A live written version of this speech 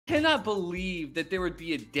cannot believe that there would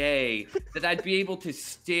be a day that I'd be able to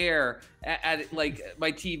stare at like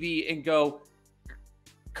my TV and go,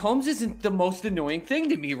 Combs isn't the most annoying thing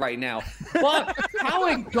to me right now. But how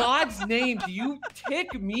in God's name do you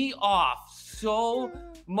tick me off so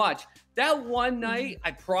much? That one night,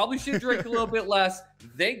 I probably should drink a little bit less.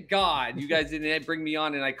 Thank God you guys didn't bring me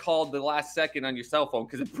on and I called the last second on your cell phone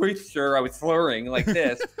because I'm pretty sure I was slurring like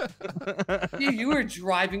this. Dude, you were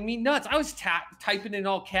driving me nuts. I was typing in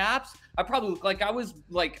all caps. I probably looked like I was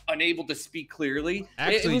like unable to speak clearly.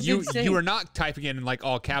 Actually, insane. you were not typing in like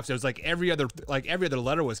all caps. It was like every other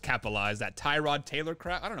letter was capitalized. That Tyrod Taylor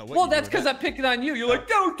crap. I don't know. Well, that's because I'm picking on you. You're like,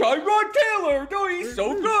 no, Tyrod Taylor. No, he's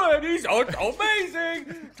so good. He's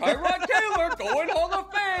amazing. Tyrod Taylor going Hall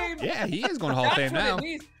of Fame. Yeah, he is going Hall of Fame now.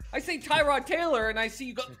 I say Tyrod Taylor, and I see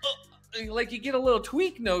you go. Like you get a little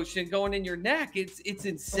tweak notion going in your neck. It's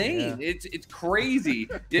insane. Yeah. It's crazy.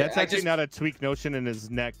 That's actually not a tweak notion in his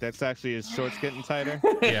neck. That's actually his shorts getting tighter.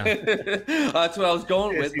 Yeah, that's what I was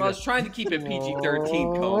going with. I was trying to keep it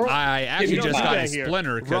PG-13. Cole. I actually just got a here.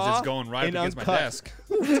 splinter because it's going right against my desk.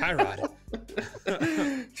 Tyrod.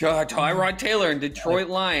 Tyrod Taylor and Detroit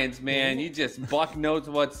Lions, man. Buck knows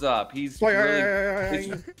what's up. He's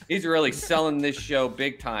really selling this show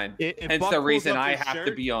big time. Hence the reason I have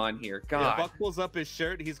to be on here. God. If Buck pulls up his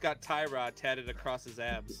shirt, he's got Tyrod tatted across his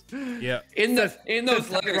abs. Yeah. In those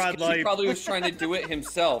letters, he probably was trying to do it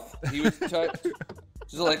himself. He was just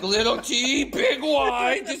like little T, big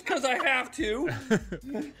Y, just because I have to.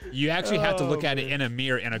 You actually have to look at it in a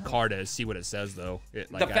mirror in a car to see what it says, though.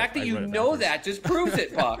 The fact that you know that just proves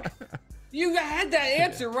it, Buck. You had that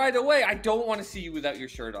answer right away. I don't want to see you without your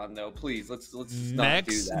shirt on, though. Please, let's not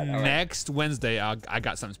do that. All right. Next Wednesday, I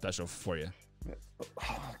got something special for you.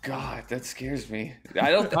 Oh God, that scares me.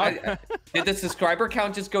 Did the subscriber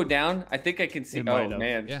count just go down? I think I can see. Oh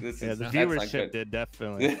man, yeah. the viewership did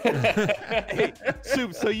definitely. Hey,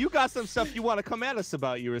 Soup, so you got some stuff you want to come at us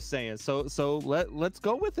about? You were saying so. Let's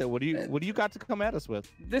go with it. What do you got to come at us with?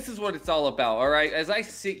 This is what it's all about. All right, as I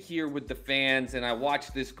sit here with the fans and I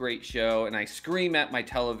watch this great show and I scream at my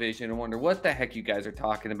television and wonder what the heck you guys are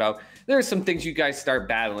talking about. There are some things you guys start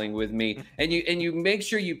battling with me, and you make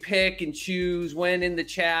sure you pick and choose when in the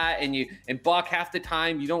chat, and Buck, half the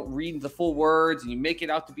time you don't read the full words and you make it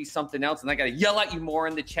out to be something else, and I gotta yell at you more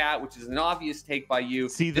in the chat, which is an obvious take by you.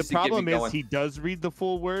 See, the problem is he does read the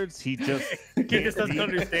full words. He just doesn't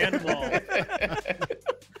understand them all.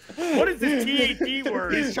 What is this TAT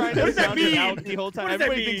word? He's trying to sound it out the whole time.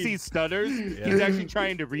 Everybody thinks he stutters. Yeah. He's actually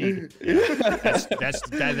trying to read.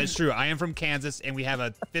 That's true. I am from Kansas, and we have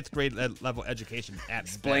a 5th grade level education at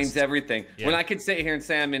explains best. Everything. Yeah. When I could sit here and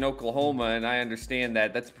say I'm in Oklahoma, and I understand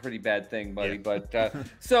that's a pretty bad thing, buddy. Yeah. But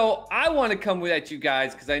so I want to come at you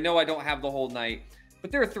guys because I know I don't have the whole night.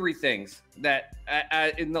 But there are 3 things that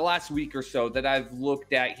in the last week or so that I've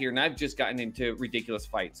looked at here, and I've just gotten into ridiculous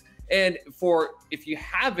fights. And if you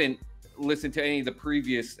haven't listened to any of the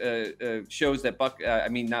previous shows that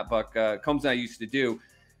Combs and I used to do,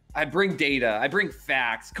 I bring data, I bring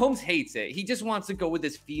facts. Combs hates it. He just wants to go with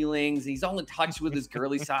his feelings. He's all in touch with his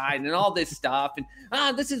girly side and all this stuff.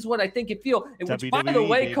 And this is what I think it feels. And which, by the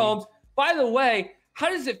way, baby. Combs, by the way, how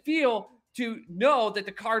does it feel to know that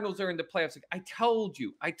the Cardinals are in the playoffs? Like, I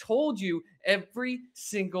told you every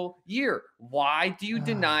single year. Why do you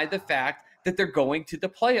deny the fact that they're going to the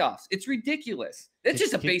playoffs? It's ridiculous. It's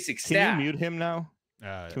just a basic stat. Can you mute him now?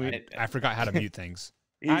 I forgot how to mute things.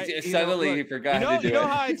 He forgot to do it. You know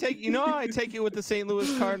how I take it with the St.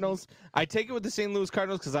 Louis Cardinals? I take it with the St. Louis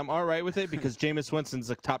Cardinals because I'm all right with it because Jameis Winston's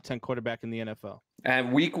a top 10 quarterback in the NFL.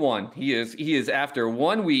 And week 1, he is after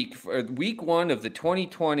 1 week, week 1 of the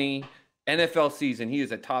 2020 NFL season, he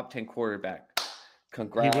is a top 10 quarterback.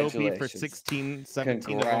 Congratulations. He will be for 16,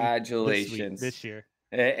 17 Congratulations. This year.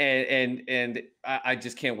 And I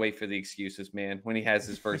just can't wait for the excuses, man. When he has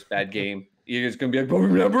his first bad game, you're just gonna be like, "But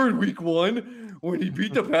remember in week 1 when he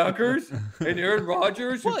beat the Packers and Aaron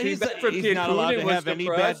Rodgers, well, he's not allowed to have any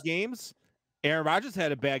bad games. Aaron Rodgers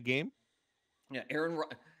had a bad game. Yeah,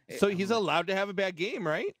 so he's allowed to have a bad game,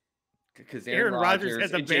 right? Because Aaron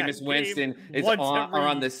Rodgers and Jameis Winston are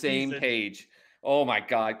on the same page. Oh my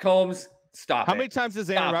God, Combs, stop! How many times has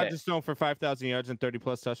Aaron Rodgers thrown for 5,000 yards and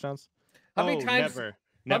 30+ touchdowns? How many times? Never.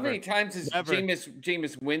 How many times has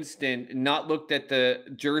Jameis Winston not looked at the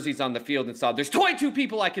jerseys on the field and saw there's 22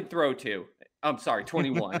 people I can throw to? I'm sorry,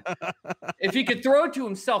 21. If he could throw it to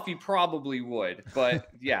himself, he probably would. But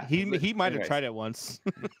yeah, he might have tried it once.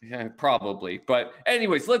 Yeah, probably. But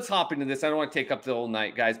anyways, let's hop into this. I don't want to take up the whole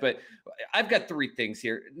night, guys, but I've got 3 things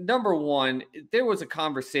here. Number 1, there was a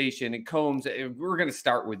conversation, and Combs, we're going to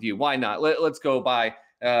start with you. Why not? Let's go by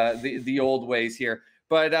the old ways here.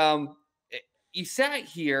 But you sat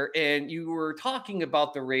here and you were talking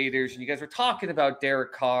about the Raiders, and you guys were talking about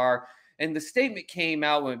Derek Carr, and the statement came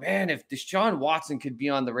out when, man, if Deshaun Watson could be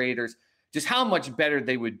on the Raiders, just how much better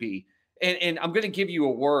they would be. And I'm going to give you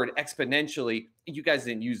a word, exponentially. You guys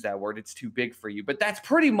didn't use that word. It's too big for you. But that's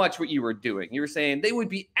pretty much what you were doing. You were saying they would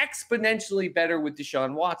be exponentially better with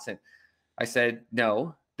Deshaun Watson. I said,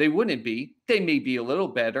 no, they wouldn't be. They may be a little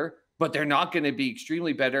better, but they're not going to be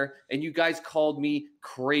extremely better. And you guys called me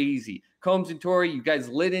crazy. Combs and Tori, you guys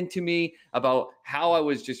lit into me about how I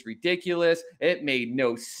was just ridiculous. It made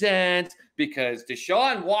no sense because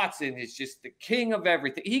Deshaun Watson is just the king of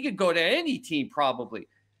everything. He could go to any team probably.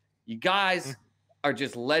 You guys are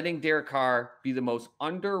just letting Derek Carr be the most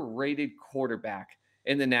underrated quarterback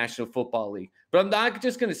in the National Football League. But I'm not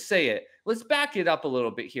just going to say it. Let's back it up a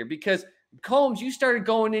little bit here because Combs, you started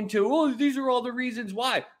going into, oh, these are all the reasons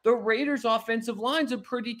why. The Raiders' offensive line's a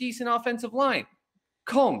pretty decent offensive line.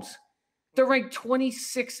 Combs, they're ranked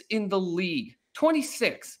 26 in the league.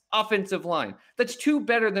 26 offensive line. That's 2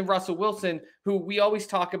 better than Russell Wilson, who we always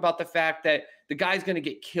talk about the fact that the guy's going to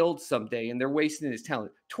get killed someday and they're wasting his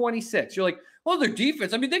talent. 26. You're like, well, their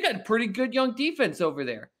defense. I mean, they got a pretty good young defense over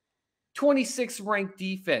there. 26 ranked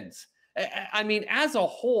defense. I mean, as a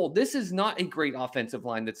whole, this is not a great offensive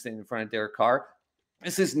line that's in front of Derek Carr.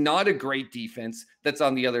 This is not a great defense that's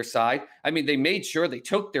on the other side. I mean, they made sure they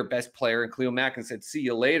took their best player and Khalil Mack and said, see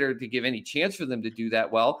you later, to give any chance for them to do that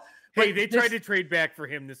well. Hey, they tried to trade back for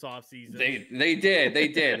him this offseason. They did.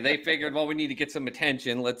 They figured, well, we need to get some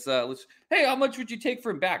attention. Let's hey, how much would you take for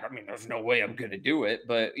him back? I mean, there's no way I'm gonna do it,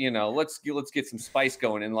 but let's get some spice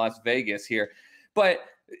going in Las Vegas here. But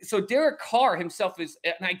so Derek Carr himself is,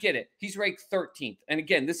 and I get it, he's ranked 13th. And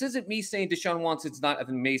again, this isn't me saying Deshaun Watson's not an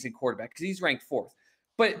amazing quarterback because he's ranked 4th.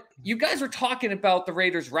 But you guys were talking about the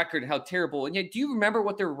Raiders' record and how terrible. And yet, do you remember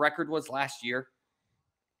what their record was last year?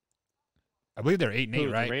 I believe they're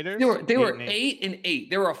 8-8, right? Raiders? They were 8-8.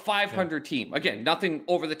 They were a 500 team. Again, nothing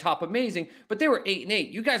over the top amazing, but they were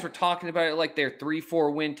 8-8. You guys were talking about it like they're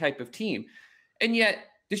 3-4 win type of team. And yet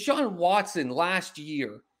Deshaun Watson last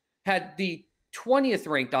year had the 20th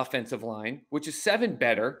ranked offensive line, which is 7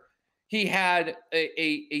 better. He had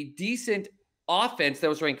a decent offense that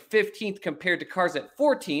was ranked 15th compared to Carr's at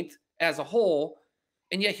 14th as a whole.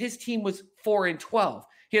 And yet his team was 4-12.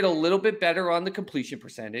 He had a little bit better on the completion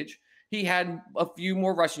percentage. He had a few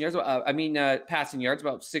more rushing yards. Passing yards,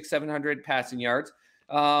 about 600-700 passing yards,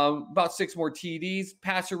 about 6 more TDs.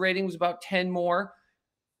 Passer rating was about 10 more.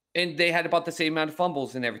 And they had about the same amount of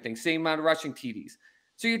fumbles and everything, same amount of rushing TDs.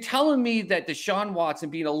 So you're telling me that Deshaun Watson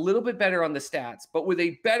being a little bit better on the stats, but with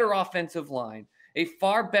a better offensive line, a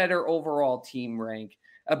far better overall team rank,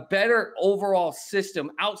 a better overall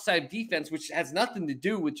system outside defense, which has nothing to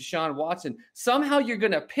do with Deshaun Watson, somehow you're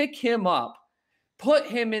going to pick him up, put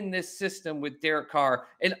him in this system with Derek Carr,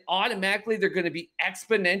 and automatically they're going to be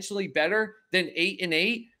exponentially better than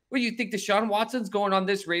 8-8. What do you think Deshaun Watson's going on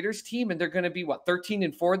this Raiders team and they're going to be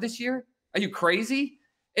 13-4 this year? Are you crazy?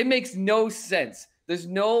 It makes no sense. There's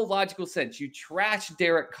no logical sense. You trash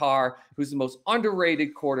Derek Carr, who's the most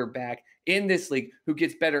underrated quarterback in this league, who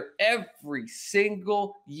gets better every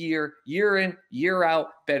single year, year in, year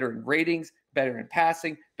out, better in ratings, better in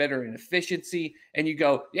passing, better in efficiency. And you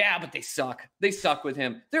go, yeah, but they suck. They suck with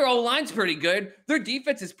him. Their O-line's pretty good. Their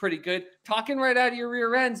defense is pretty good. Talking right out of your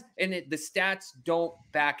rear ends, and the stats don't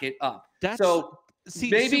back it up.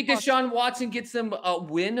 Maybe Deshaun Watson gets them a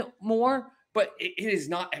win more, but it is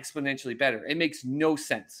not exponentially better. It makes no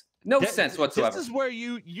sense. No sense whatsoever. This is where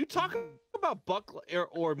you talk about Buck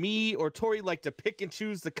or me or Tori like to pick and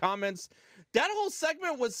choose the comments. That whole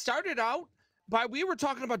segment was started out by we were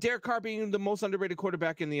talking about Derek Carr being the most underrated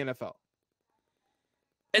quarterback in the NFL.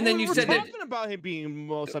 And then you said we're talking about him being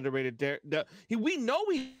most underrated. We know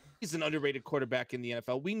he's an underrated quarterback in the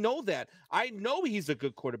NFL. We know that. I know he's a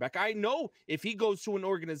good quarterback. I know if he goes to an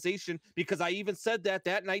organization, because I even said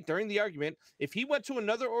that night during the argument, if he went to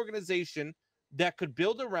another organization that could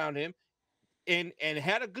build around him and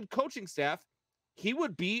had a good coaching staff, he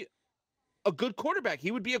would be a good quarterback.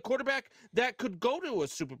 He would be a quarterback that could go to a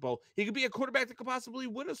Super Bowl. He could be a quarterback that could possibly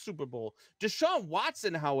win a Super Bowl. Deshaun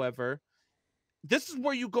Watson, however, this is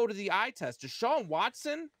where you go to the eye test. Deshaun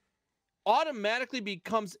Watson automatically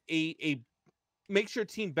becomes a makes your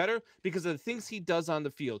team better because of the things he does on the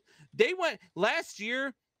field. Last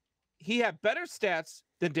year, he had better stats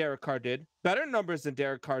than Derek Carr did, better numbers than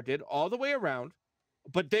Derek Carr did all the way around,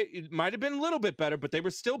 but it might have been a little bit better, but they were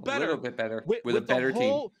still better. A little bit better with a better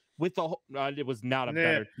team. It was not a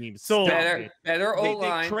better team. So better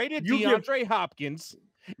O-line. They traded DeAndre Hopkins,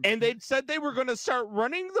 and they said they were going to start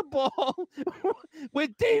running the ball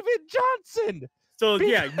with David Johnson. So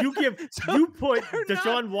yeah, you put they're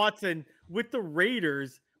Deshaun Watson with the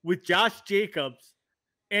Raiders with Josh Jacobs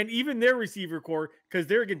and even their receiver core, because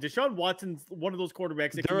they're again Deshaun Watson's one of those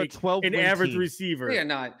quarterbacks that can make an average receiver. They're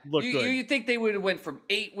not. Look good. You think they would have went from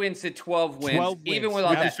 8 wins to 12 wins, 12 even wins.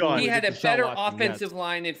 without that? Deshaun. He had a Deshaun better Watson, offensive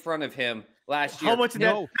line in front of him last year. How much of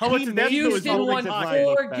that? How much of that? Houston won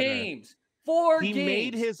 4 games. 4 games. He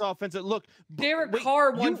made his offensive look. Derek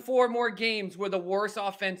Carr won 4 more games with a worse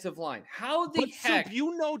offensive line. How the heck? So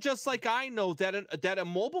you know, just like I know, that a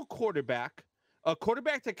mobile quarterback, a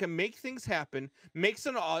quarterback that can make things happen, makes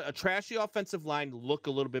a trashy offensive line look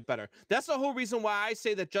a little bit better. That's the whole reason why I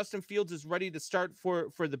say that Justin Fields is ready to start for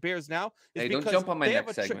the Bears now. Hey, don't jump on my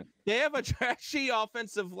next segment. They have a trashy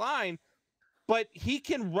offensive line, but he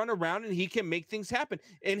can run around and he can make things happen.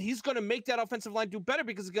 And he's going to make that offensive line do better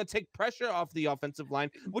because he's going to take pressure off the offensive line,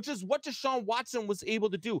 which is what Deshaun Watson was able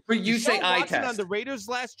to do. But you say eye Watson test on the Raiders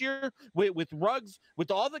last year with Ruggs,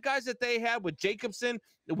 with all the guys that they had, with Jacobson,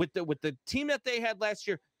 with the team that they had last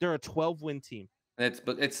year, they're a 12-win team.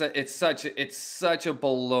 It's such a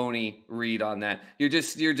baloney read on that. You're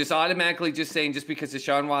just automatically just saying just because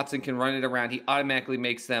Deshaun Watson can run it around, he automatically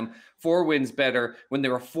makes them 4 wins better when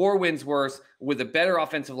there were 4 wins worse with a better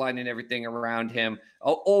offensive line and everything around him.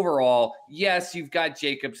 Overall, yes, you've got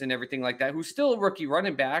Jacobs and everything like that, who's still a rookie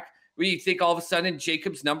running back. Where you think all of a sudden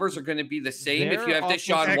Jacobs' numbers are going to be the same if you have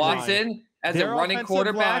Deshaun Watson as a running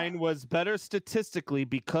quarterback? Line was better statistically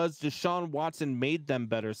because Deshaun Watson made them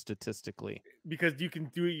better statistically. Because you can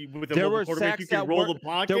do it with a mobile quarterback, you can roll the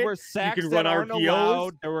pocket. There were sacks you can run that aren't RPOs.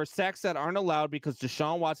 allowed. There were sacks that aren't allowed because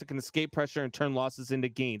Deshaun Watson can escape pressure and turn losses into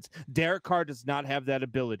gains. Derek Carr does not have that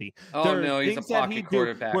ability. Oh no, he's a pocket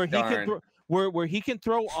quarterback. Where he can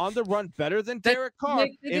throw on the run better than Derek Carr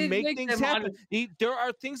and make things happen. There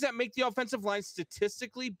are things that make the offensive line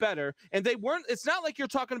statistically better, and they weren't. It's not like you're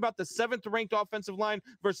talking about the 7th ranked offensive line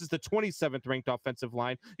versus the 27th ranked offensive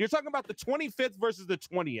line. You're talking about the 25th versus the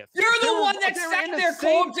 20th. You're the one that sat there,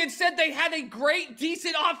 Combs, and said they had a great,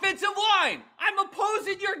 decent offensive line. I'm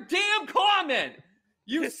opposing your damn comment.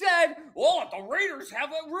 You said, "Oh, the Raiders have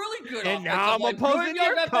a really good and offensive now I'm line. opposing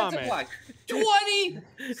your comment. Line.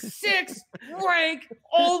 26th ranked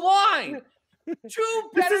O-line. 2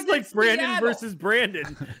 better This is like than Brandon Seattle. versus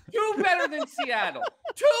Brandon. 2 better than Seattle.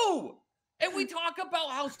 2. And we talk about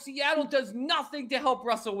how Seattle does nothing to help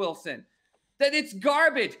Russell Wilson. That it's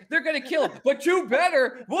garbage. They're going to kill him. But 2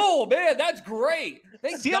 better. Whoa, man, that's great.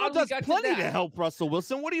 Seattle does plenty to help Russell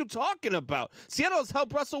Wilson. What are you talking about? Seattle has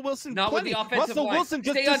helped Russell Wilson Not plenty. with the offensive Russell line. Wilson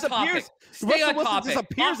just Stay on disappears. topic. Stay on Russell Wilson topic.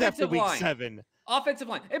 disappears after Offensive week line. 7. Offensive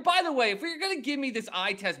line. And by the way, if you're going to give me this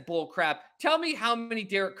eye test bull crap, tell me how many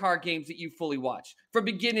Derek Carr games that you fully watched from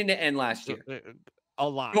beginning to end last year. A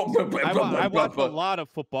lot. I watched a lot of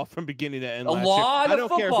football from beginning to end last year. I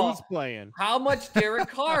don't care who's playing. How much Derek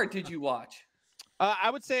Carr did you watch?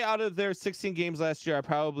 I would say out of their 16 games last year, I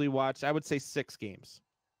probably watched, I would say 6 games.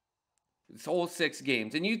 This whole 6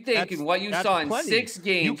 games, and you think in what you saw in plenty. 6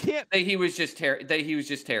 games that he was just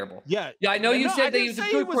terrible. Yeah, I know you said that he was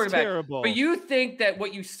a good quarterback, terrible. but you think that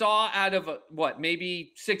what you saw out of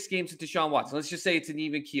maybe 6 games with Deshaun Watson, let's just say it's an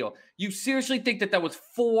even keel. You seriously think that was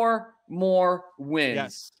 4 more wins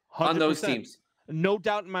yes, on those teams? No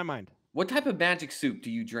doubt in my mind. What type of magic soup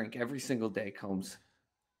do you drink every single day, Combs?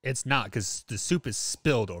 It's not, because the soup is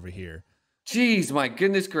spilled over here. Jeez, my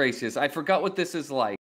goodness gracious! I forgot what this is like.